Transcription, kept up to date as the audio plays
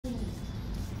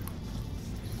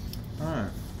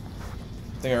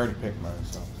I think I already picked mine,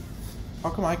 so.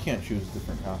 How come I can't choose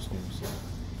different costumes? You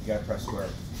gotta press square.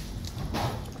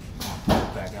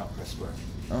 Back out, press square.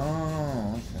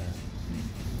 Oh, okay.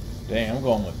 Dang, I'm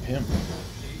going with Pimp.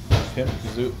 Pimp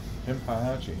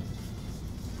Hayachi.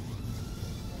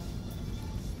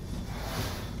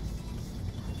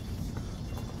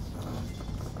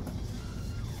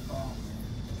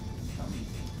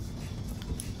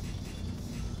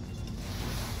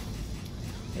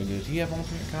 Hey, did he have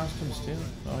alternate costumes too?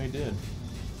 Oh, he did.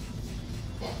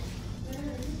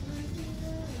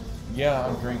 Yeah,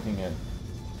 I'm drinking it.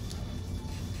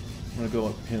 I'm gonna go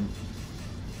with Pimp.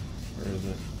 Where is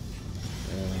it?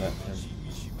 And that Pimp.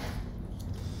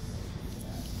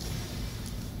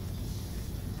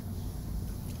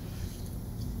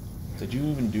 Did you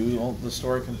even do all the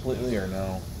story completely or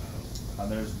no?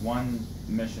 There's one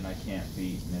mission I can't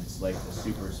beat, and it's like the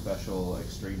super special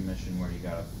extreme mission where you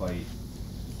gotta fight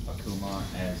Akuma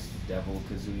as Devil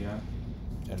Kazuya.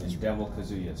 And Devil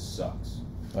Kazuya sucks.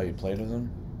 Oh, you played with him?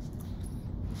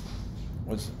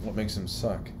 What makes him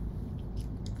suck?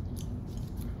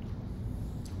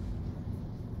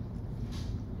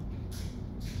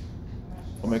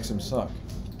 What makes him suck?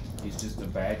 He's just a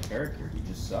bad character. He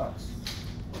just sucks.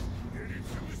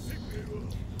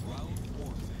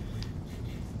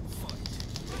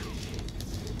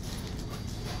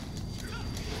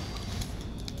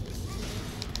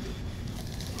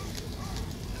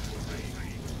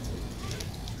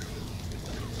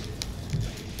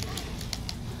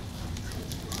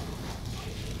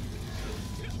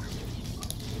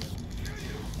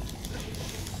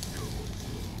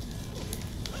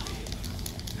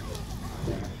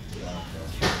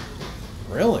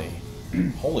 Really?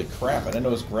 Holy crap, I didn't know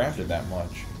it was grafted that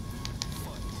much.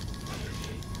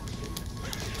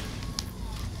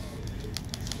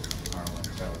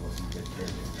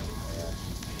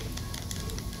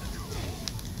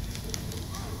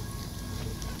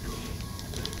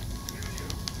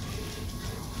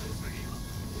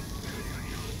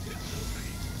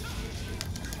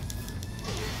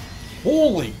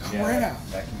 Holy crap! Yeah,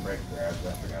 that can break grabs.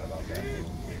 I forgot about that.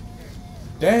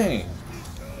 Dang!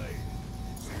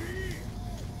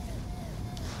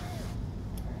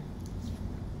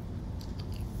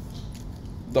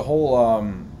 The whole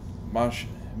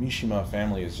Mishima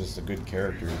family is just a good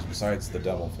characters, besides the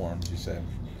devil forms, you said.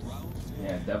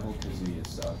 Yeah, Devil Kazuya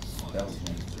sucks. Devil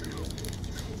Kazuya's pretty good.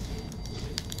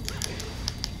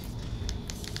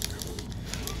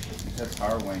 Because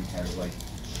Harwing has like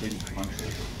shitty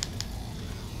punches,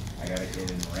 I gotta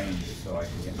get in range so I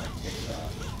can get my kicks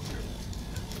off.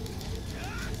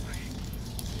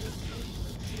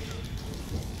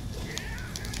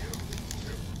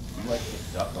 I like to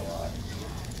duck a lot.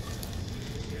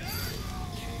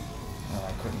 Oh,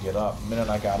 I couldn't get up. The minute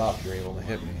I got up, you're able to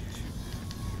hit me.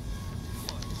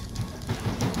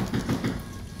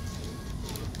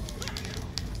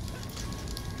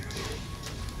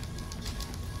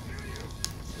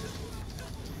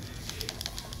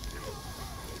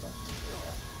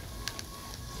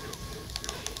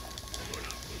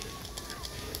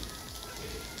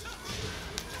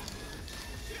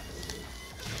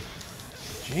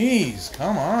 Jeez,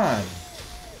 come on.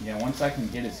 Yeah, once I can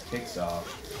get his kicks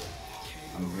off,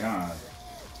 I'm gonna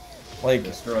Like,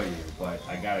 destroy you, but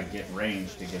I gotta get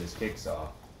range to get his kicks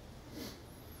off.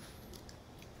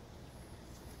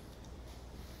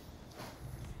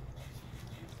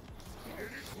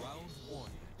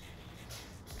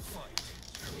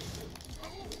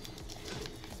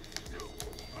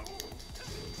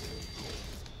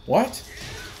 what?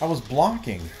 I was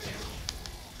blocking.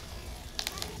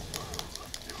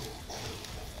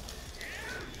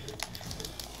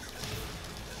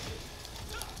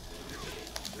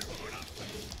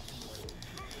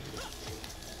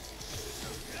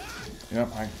 Yep,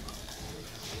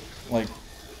 like,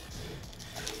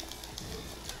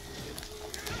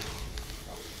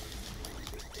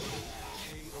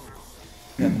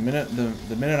 yeah,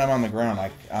 the minute I'm on the ground,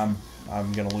 I'm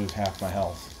gonna lose half my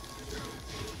health.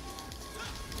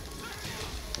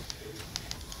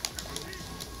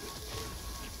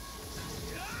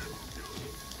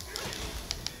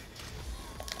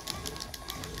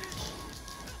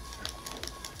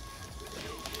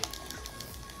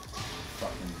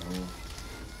 Fucking move.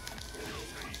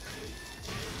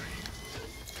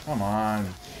 Come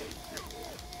on.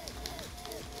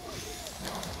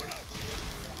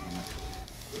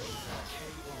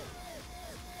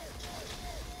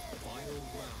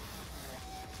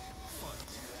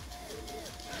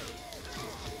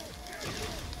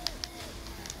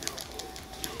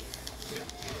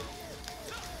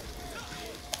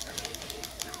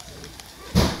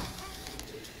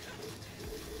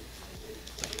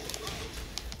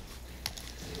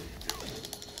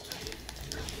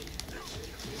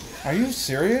 Are you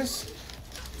serious?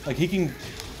 Like, he can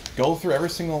go through every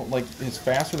single, like, it's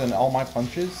faster than all my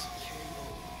punches?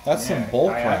 That's some bull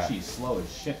crap. Ayachi's slow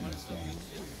as shit in this game.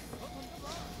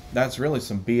 That's really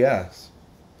some BS.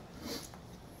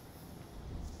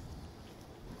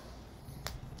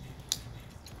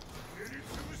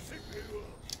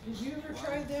 Did you ever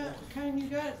try that kind you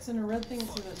got? It's in a red thing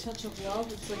with a touch of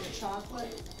love. It's like a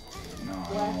chocolate. No, I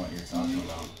don't know what you're talking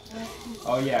about.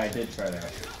 Oh yeah, I did try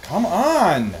that. Come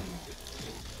on!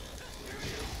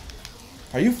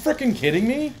 Are you freaking kidding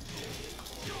me?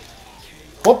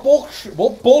 What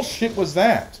bullshit was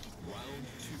that?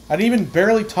 I didn't even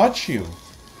barely touch you.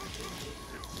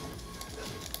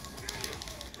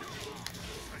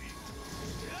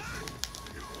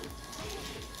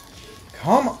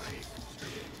 Come on.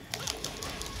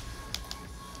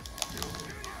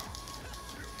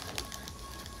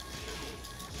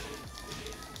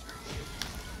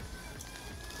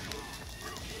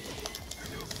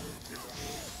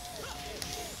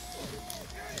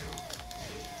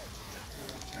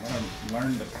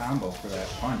 Learn the combo for that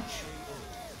punch.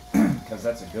 Because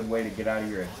that's a good way to get out of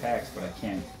your attacks, but I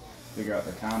can't figure out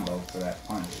the combo for that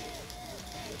punch.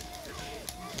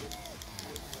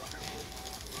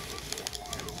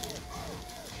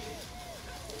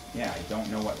 Yeah, I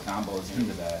don't know what combo is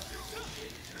into that.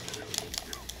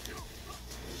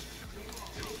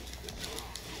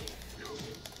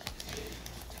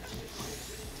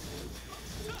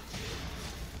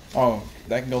 Oh,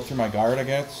 that can go through my guard, I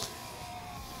guess?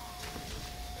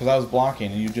 Because I was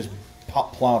blocking and you just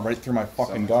plowed right through my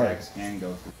fucking guard. Attacks can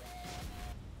go through.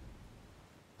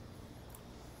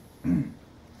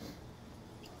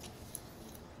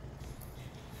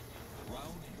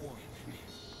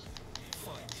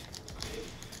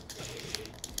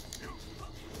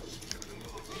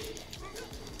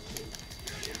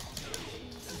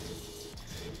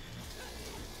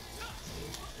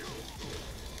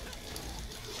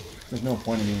 There's no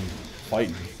point in me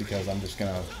fighting because I'm just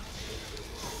gonna...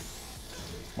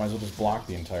 Might as well just block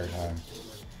the entire time.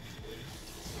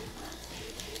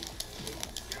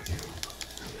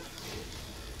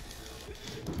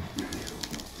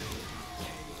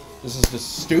 This is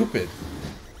just stupid.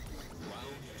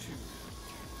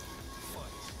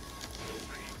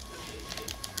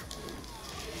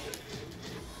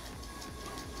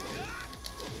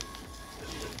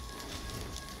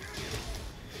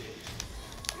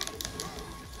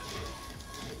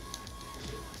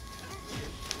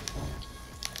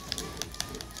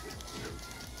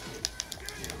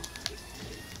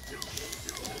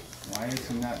 Why is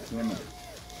he not doing it?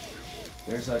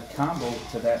 There's a combo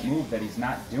to that move that he's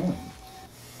not doing.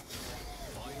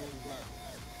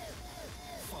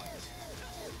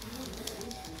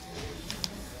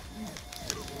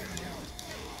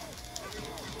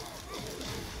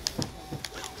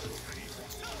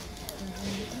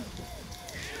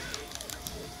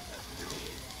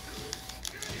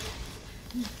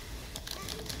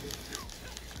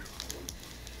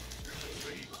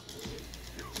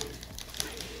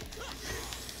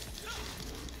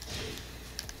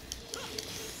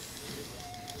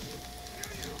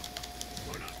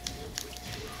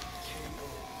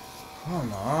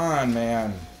 Come on,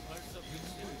 man.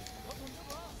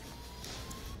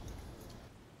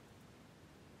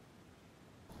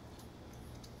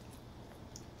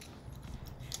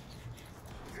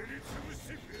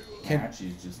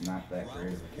 Hachi's just not that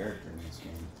great of a character in this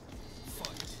game.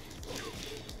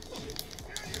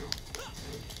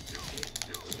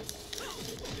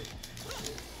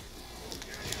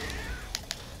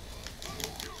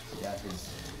 Yeah, his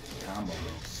combo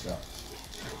moves suck.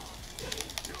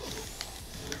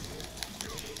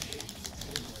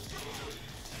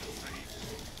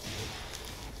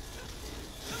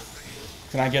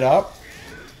 Can I get up?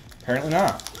 Apparently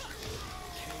not.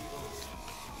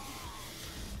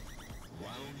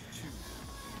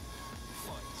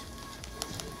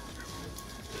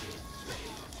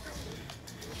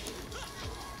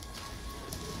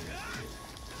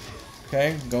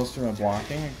 Okay, goes through my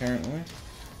blocking, apparently.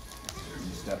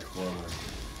 You step forward.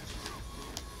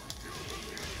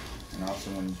 And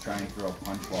also when you try and throw a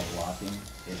punch while blocking,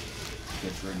 it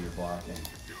gets rid of your blocking.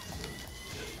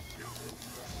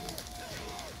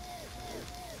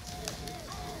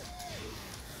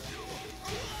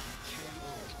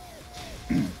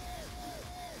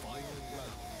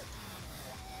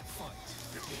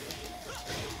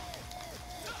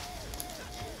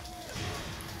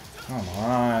 Come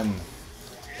on.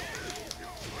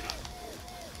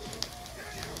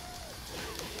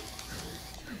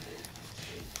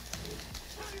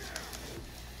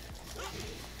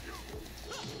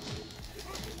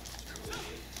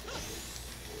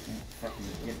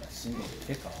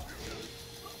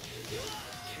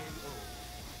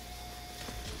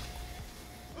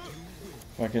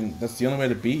 That's the only way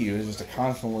to beat you is just to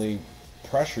constantly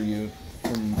pressure you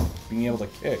from being able to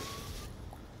kick.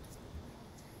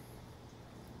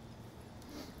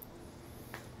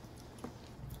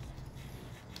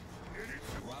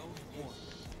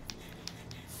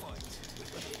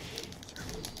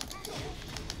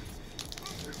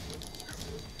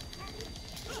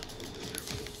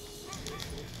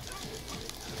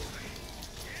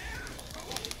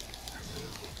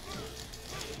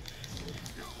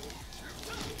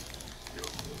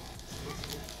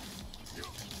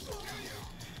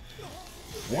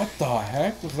 What the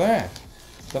heck was that?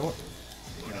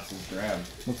 That's his grab.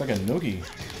 Looks like a noogie.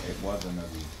 It was a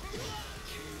noogie.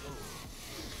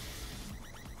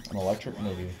 An electric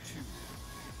noogie.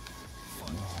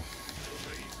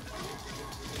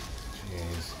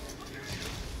 Jeez.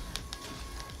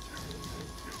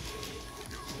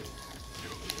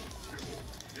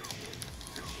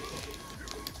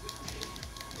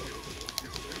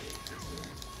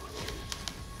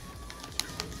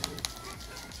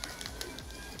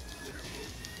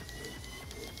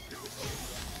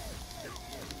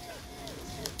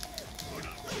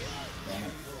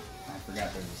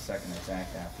 There's a second attack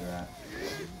after that.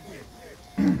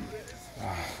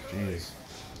 Ah, jeez.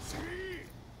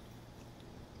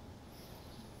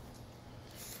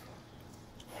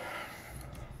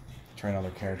 Try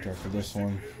another character for this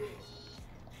one.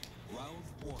 Round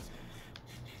one.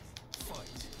 Fight.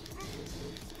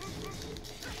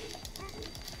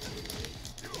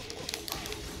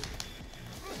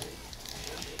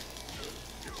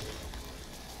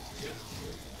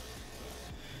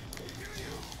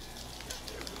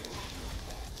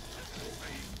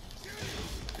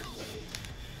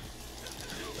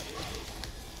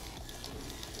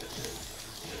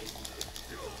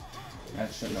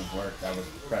 That shouldn't have worked. I was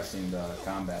pressing the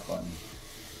combat button.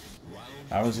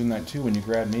 I was doing that too when you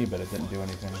grabbed me, but it didn't do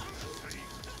anything.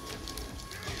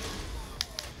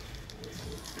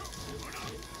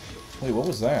 Wait, what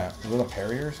was that? Was it a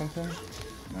parry or something?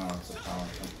 No, it's a power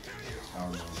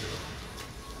move.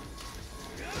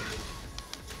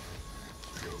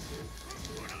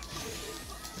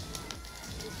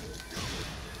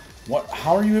 What?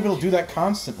 How are you able to do that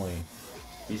constantly?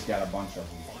 He's got a bunch of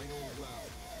them.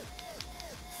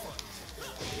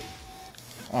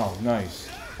 Oh, nice.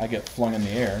 I get flung in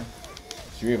the air,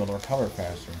 so you're able to recover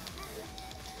faster.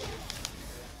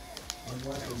 I'm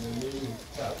liking the new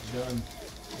Top Gun.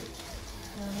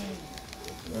 I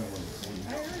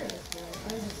heard it, but I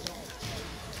just don't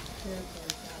care for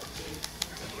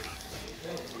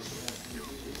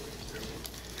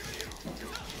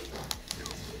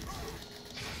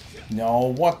that.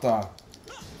 No, what the?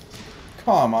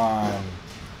 Come on.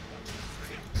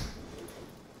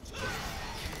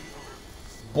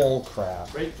 Bull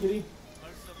crap. Right, kitty?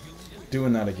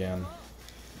 Doing that again.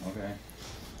 Okay.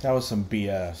 That was some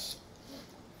BS.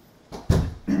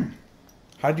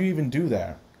 How'd you even do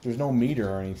that? There's no meter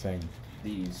or anything.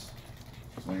 These.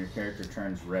 So when your character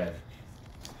turns red.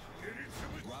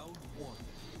 Round one.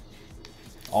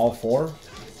 All four?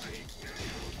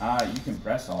 You can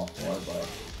press all four, but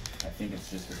I think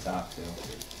it's just the top two.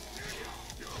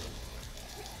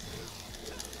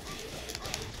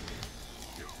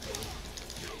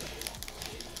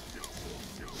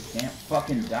 Can't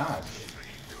fucking dodge.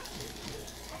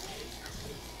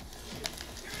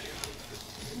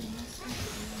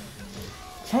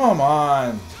 Come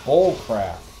on. Bull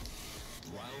crap.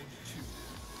 Round two.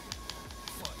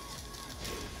 Fight.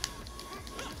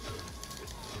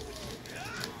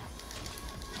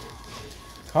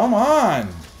 Come on.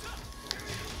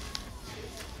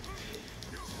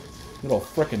 Little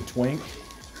frickin' twink.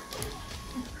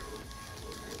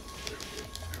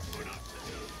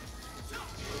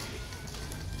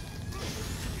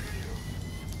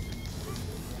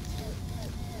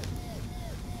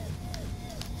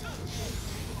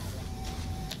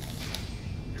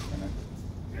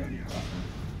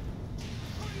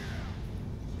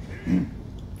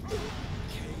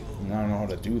 I don't know how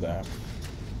to do that.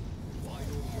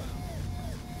 Final round.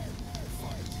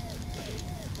 Fight.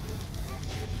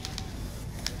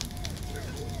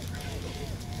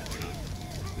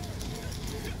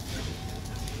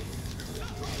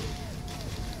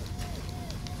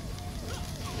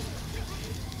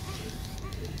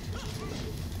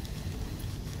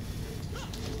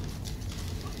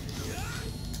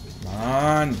 Come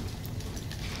on.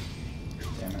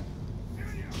 Damn it.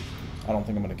 I don't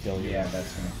think I'm gonna kill you. Yeah,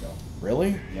 that's gonna kill.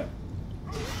 Really? Yep.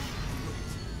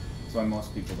 That's why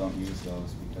most people don't use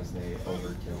those, because they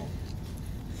overkill.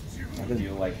 I They didn't.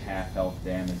 do like half health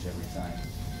damage every time.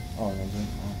 Oh, I didn't.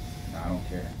 Oh. No, I don't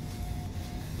care.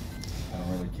 I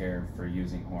don't really care for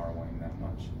using Horror Wing that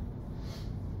much.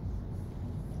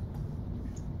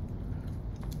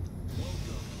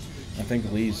 I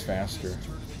think Lee's faster,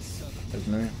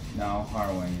 isn't he? No,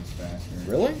 Harwing is faster.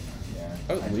 Really? Yeah.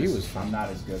 Oh, Lee was fast. I'm not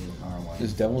as good with Harwing.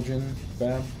 Is Devil Jin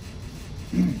bad?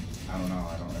 I don't know.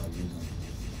 I don't really use him.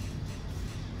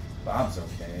 Bob's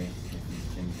okay if you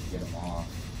can get him off.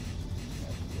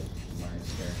 Learn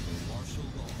his character.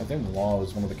 I think Law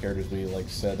was one of the characters we like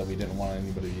said that we didn't want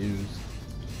anybody to use.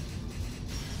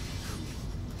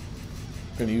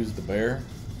 Gonna use the bear?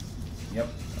 Yep.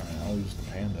 Alright, I'll use the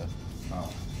panda.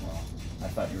 Oh, well. I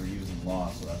thought you were using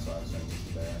Law, so that's why I was going to use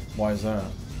the bear. Why is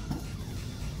that?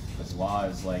 Because Law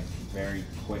is like very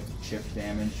quick chip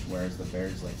damage, whereas the bear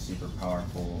is like super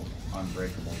powerful,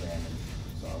 unbreakable damage.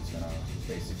 So I was going to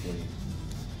basically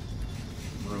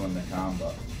ruin the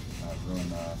combo, ruin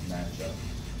the matchup.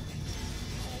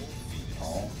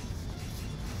 Paul?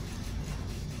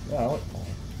 Yeah, I like Paul.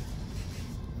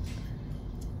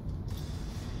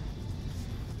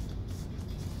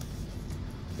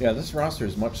 Yeah, this roster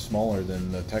is much smaller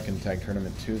than the Tekken Tag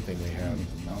Tournament 2 thing we I had. don't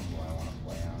even know who I want to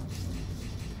play, honestly.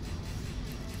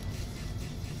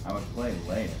 I would play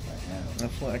Lei if I had him.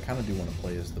 Actually, I kind of do want to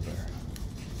play as the bear.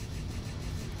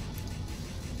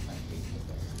 I hate the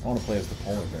bear. I want to play as the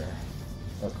polar bear.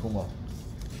 Kuma.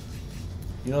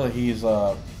 You know that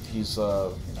the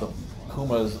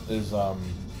Kuma is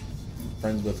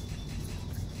friends with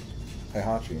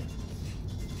Heihachi.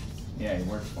 Yeah, he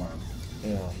works for him.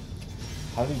 Yeah.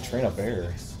 How did he train a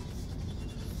bear?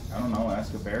 I don't know,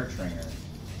 ask a bear trainer.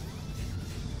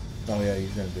 Oh yeah, he's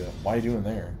gonna do it. Why are you doing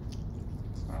there?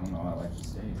 I don't know, I like the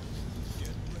stage.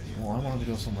 Well, I wanted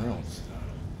to go somewhere else.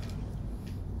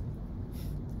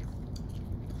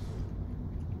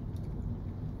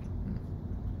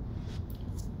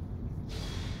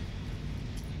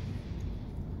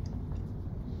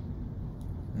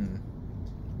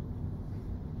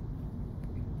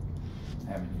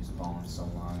 I haven't used ball in so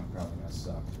long, I'm probably gonna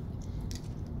suck.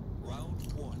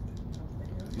 Round one.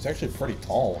 He's actually pretty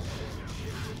tall.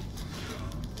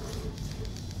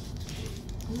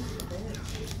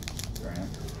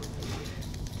 Grant.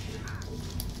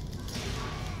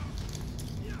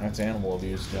 That's animal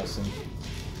abuse, Justin.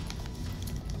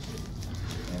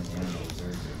 And the animal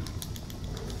deserves it.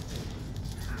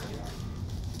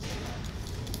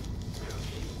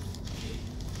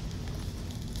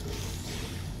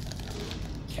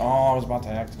 Oh, I was about to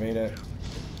activate it.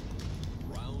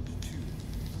 Round two.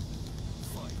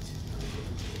 Fight.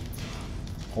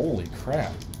 Holy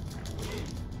crap.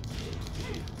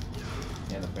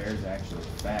 Yeah, the bear's actually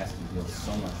fast, he deals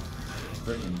so much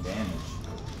freaking damage.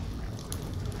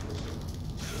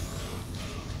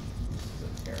 This is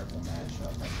a terrible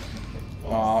matchup.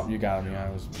 Oh, you got me. I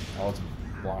was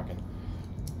blocking.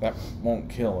 That won't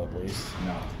kill at least.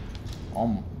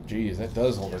 No. Geez, that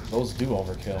does those do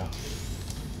overkill.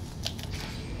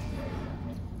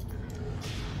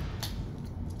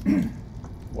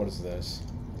 What is this?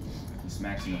 He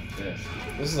smacks him with fish.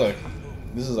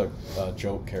 This is a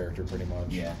joke character pretty much.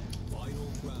 Yeah.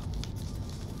 Final round.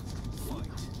 Fight.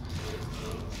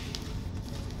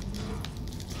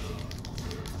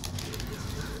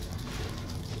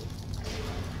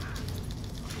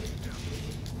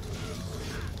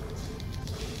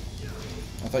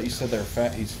 I thought you said they're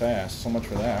fat. He's fast. So much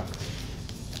for that.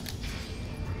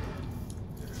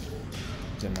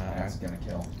 Didn't matter. That's gonna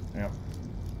kill. Yep.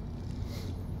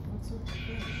 What's with the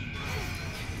fish?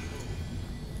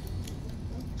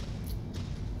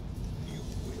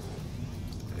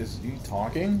 Is he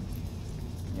talking?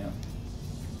 Yeah.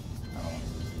 I don't want to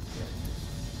lose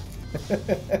these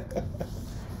characters.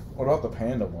 What about the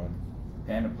panda one?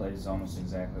 Panda plays almost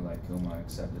exactly like Kuma,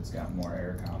 except it's got more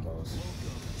air combos.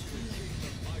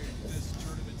 This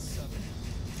tournament 7.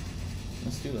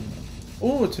 Let's do that.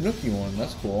 Oh, a Tanuki one.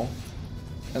 That's cool.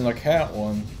 And the cat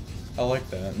one. I like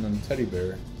that. And then the teddy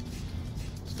bear.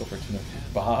 Let's go for Tanuki.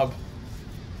 Bob.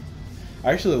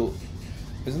 Actually,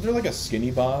 isn't there like a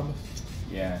skinny Bob?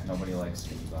 Yeah, nobody likes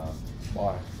Skinny Bob.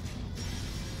 Why?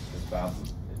 Because Bob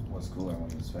was cooler when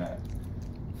he was fat.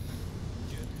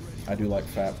 I do like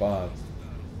Fat Bob.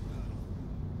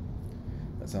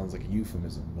 That sounds like a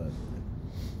euphemism, but...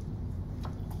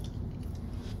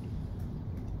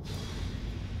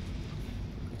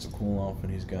 It's a cool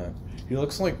outfit he's got. He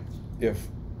looks like if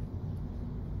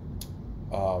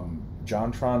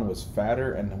Jontron was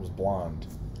fatter and was blonde.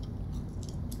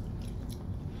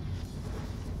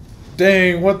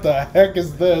 Dang, what the heck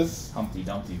is this? Humpty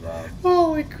Dumpty Bob.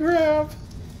 Holy crap!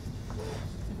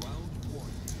 Round 1.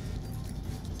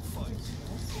 Fight.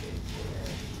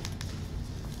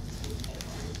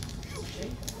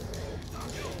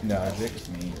 Magic. It's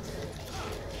me.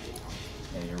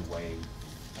 Yeah, Yeah, you're way.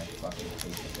 I fucking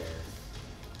hate the bear.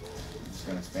 I'm just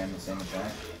gonna spam the same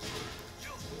attack.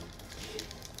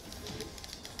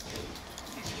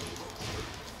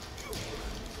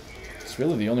 It's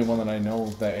really the only one that I know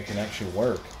that it can actually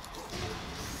work.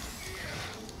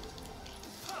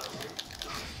 I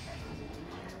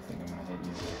think I'm gonna hit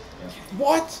you. Yep.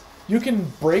 What? You can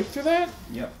break through that?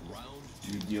 Yep.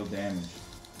 You deal damage.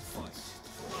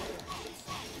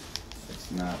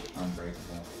 It's not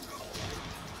unbreakable.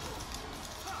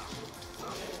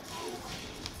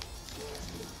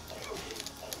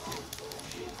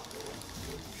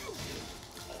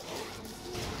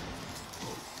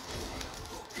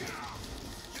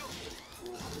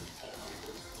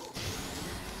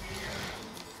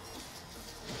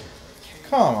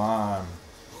 Come on.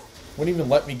 Wouldn't even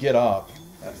let me get up.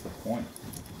 That's the point.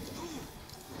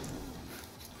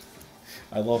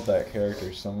 I love that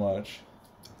character so much.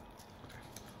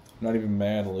 I'm not even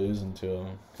mad losing to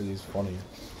him because he's funny.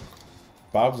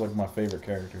 Bob's like my favorite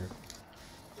character.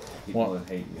 People What?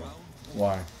 that hate you.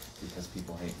 Why? Because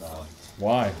people hate Bob.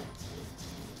 Why?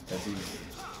 Because he's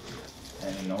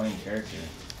an annoying character.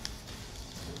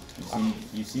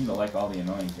 You seem to like all the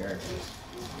annoying characters.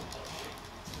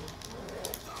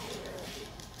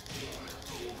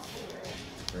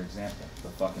 For example, the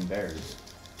fucking bears.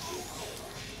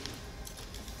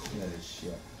 That is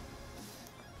shit.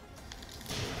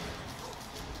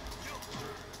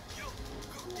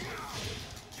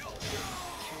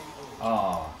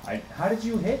 Oh, how did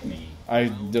you hit me? I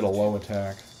did a low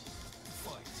attack.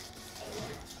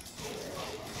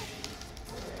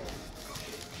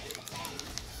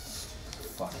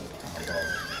 Fucking combo.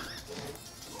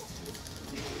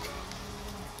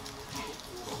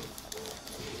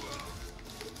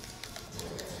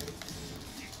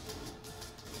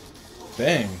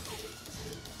 Dang.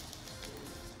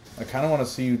 I kind of want to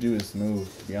see you do his move,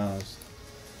 to be honest.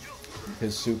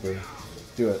 His super.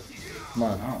 Do it. Come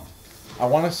on. No. I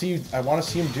want to see you. I want to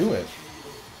see him do it.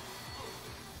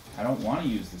 I don't want to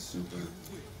use the super.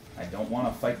 I don't want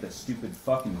to fight the stupid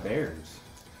fucking bears.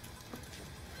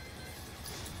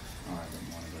 Oh, I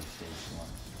didn't want to go to stage 1.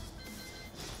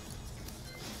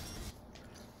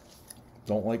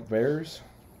 Don't like bears?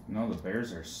 No, the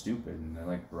bears are stupid and they're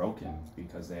like broken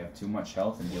because they have too much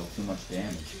health and deal too much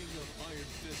damage. King of Iron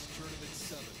Fist Tournament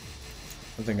 7.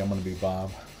 I think I'm gonna be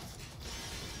Bob.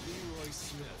 Leroy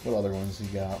Smith. What other ones you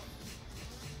got?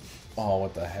 Oh,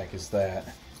 what the heck is that?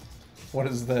 What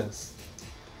is this?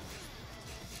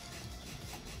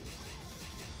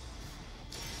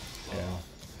 Yeah.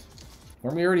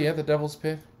 Weren't we already at the Devil's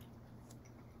Pit?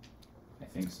 I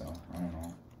think so. I don't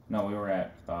know. No, we were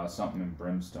at something in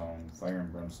Brimstone, Fire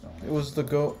and Brimstone. It was the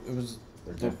go. It was.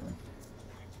 They're different.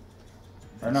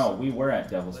 Or no, we were at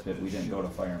Devil's Pit. We didn't go to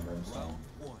Fire and Brimstone. Round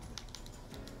 1.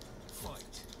 Fight.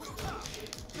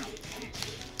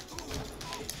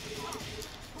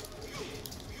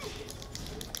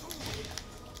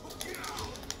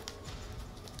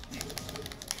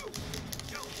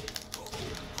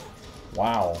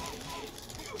 Wow.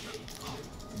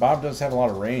 Bob does have a lot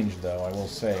of range, though, I will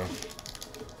say.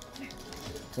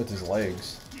 With his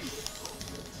legs.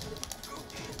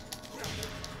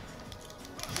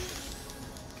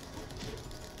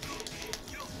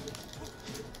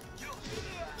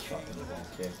 Fucking little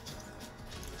kick.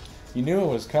 You knew it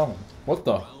was coming. What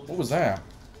the? What was that?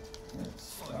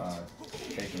 It's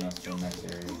taking us to the next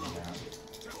area of the map.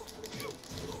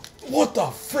 What the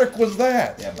frick was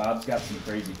that? Yeah, Bob's got some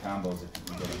crazy combos if you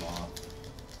can get him off.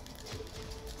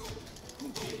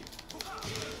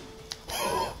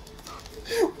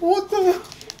 What the?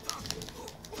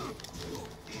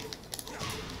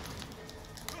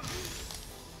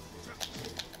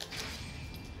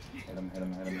 Hit him, hit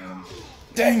him, hit him, hit him.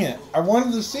 Dang it! I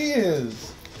wanted to see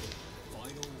his.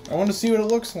 I wanted to see what it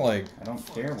looks like. I don't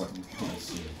care what you want to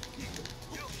see.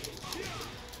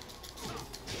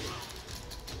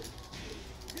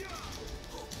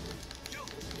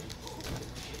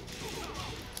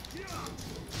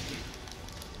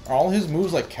 Are all his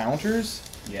moves like counters?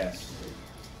 Yes.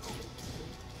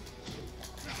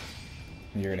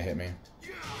 You're gonna hit me.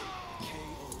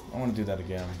 I want to do that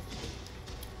again.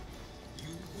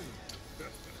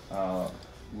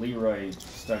 Leroy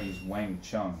studies Wang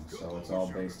Chung, so it's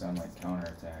all based on like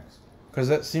counterattacks. Because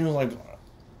that seems like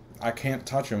I can't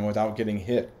touch him without getting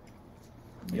hit.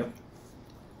 Yep.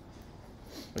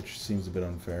 Which seems a bit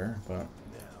unfair, but... Now,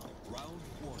 round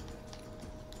 1.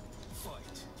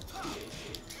 Fight.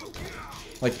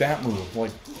 Like that move,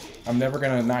 like, I'm never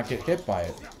gonna not get hit by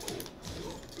it.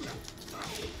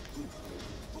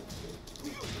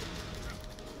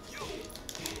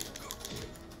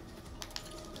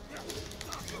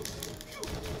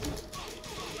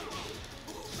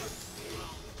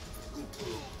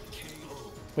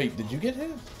 Wait, did you get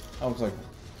hit? I was like,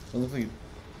 it looked like.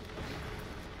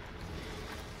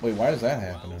 Wait, why is that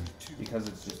happening? Because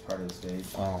it's just part of the stage.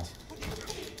 Oh.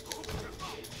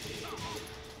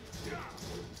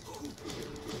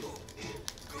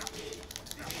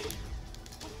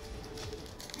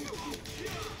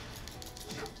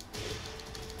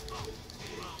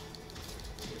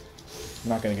 I'm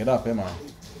not gonna get up, am I?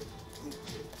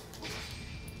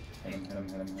 Hit him, hit him,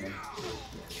 hit him, hit him.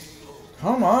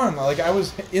 Come on, like I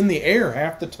was in the air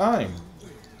half the time.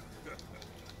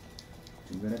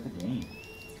 Too good at the game.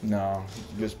 No,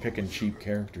 just picking cheap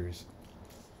characters.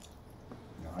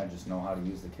 No, I just know how to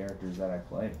use the characters that I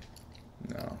play.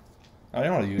 No. I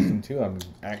know how to use them too. I'm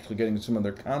actually getting some of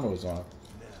their combos off.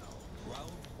 Now,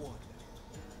 round one.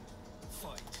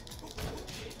 Fight.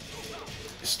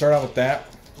 Start out with that.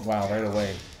 Wow, right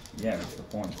away. Yeah, that's the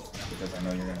point. Because I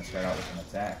know you're gonna start out with an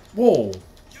attack. Whoa!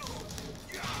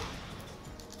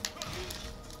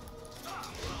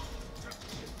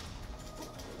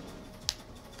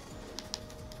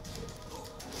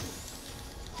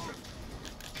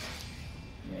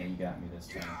 Yeah, you got me this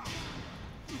time.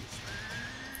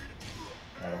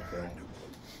 That'll kill.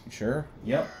 You sure?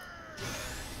 Yep.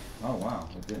 Oh wow,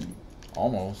 it didn't.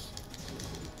 Almost.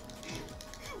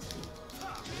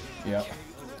 Yep.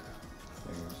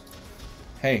 Figures.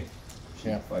 Hey, Cheap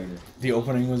yeah. fighter. The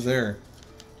opening was there.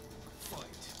 Fight.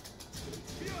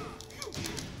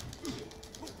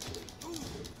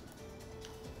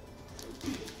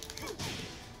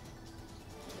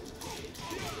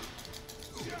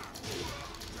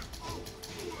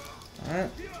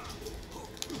 Alright.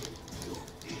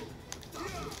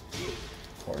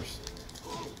 Of course.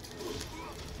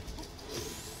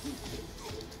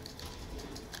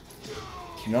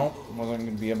 Nope, wasn't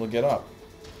going to be able to get up.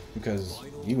 Because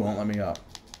you won't let me up.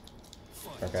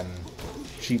 Freaking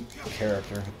cheap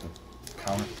character hit the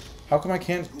counter. How come I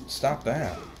can't stop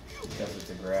that? Because it's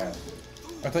a grab.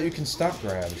 I thought you can stop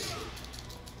grabs.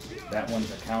 That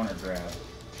one's a counter grab.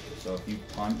 So if you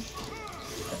punch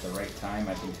at the right time,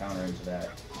 I can counter into that.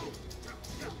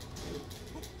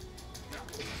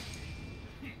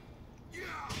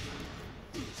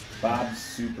 Bob's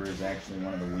super is actually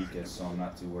one of the weakest, so I'm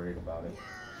not too worried about it.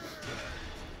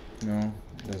 No,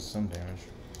 it does some damage.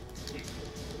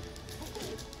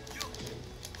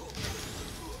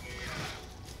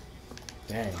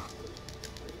 Dang.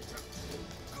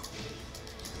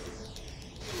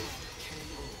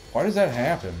 Why does that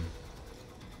happen?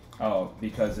 Oh,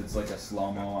 because it's like a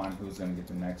slow-mo on who's gonna get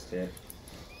the next hit.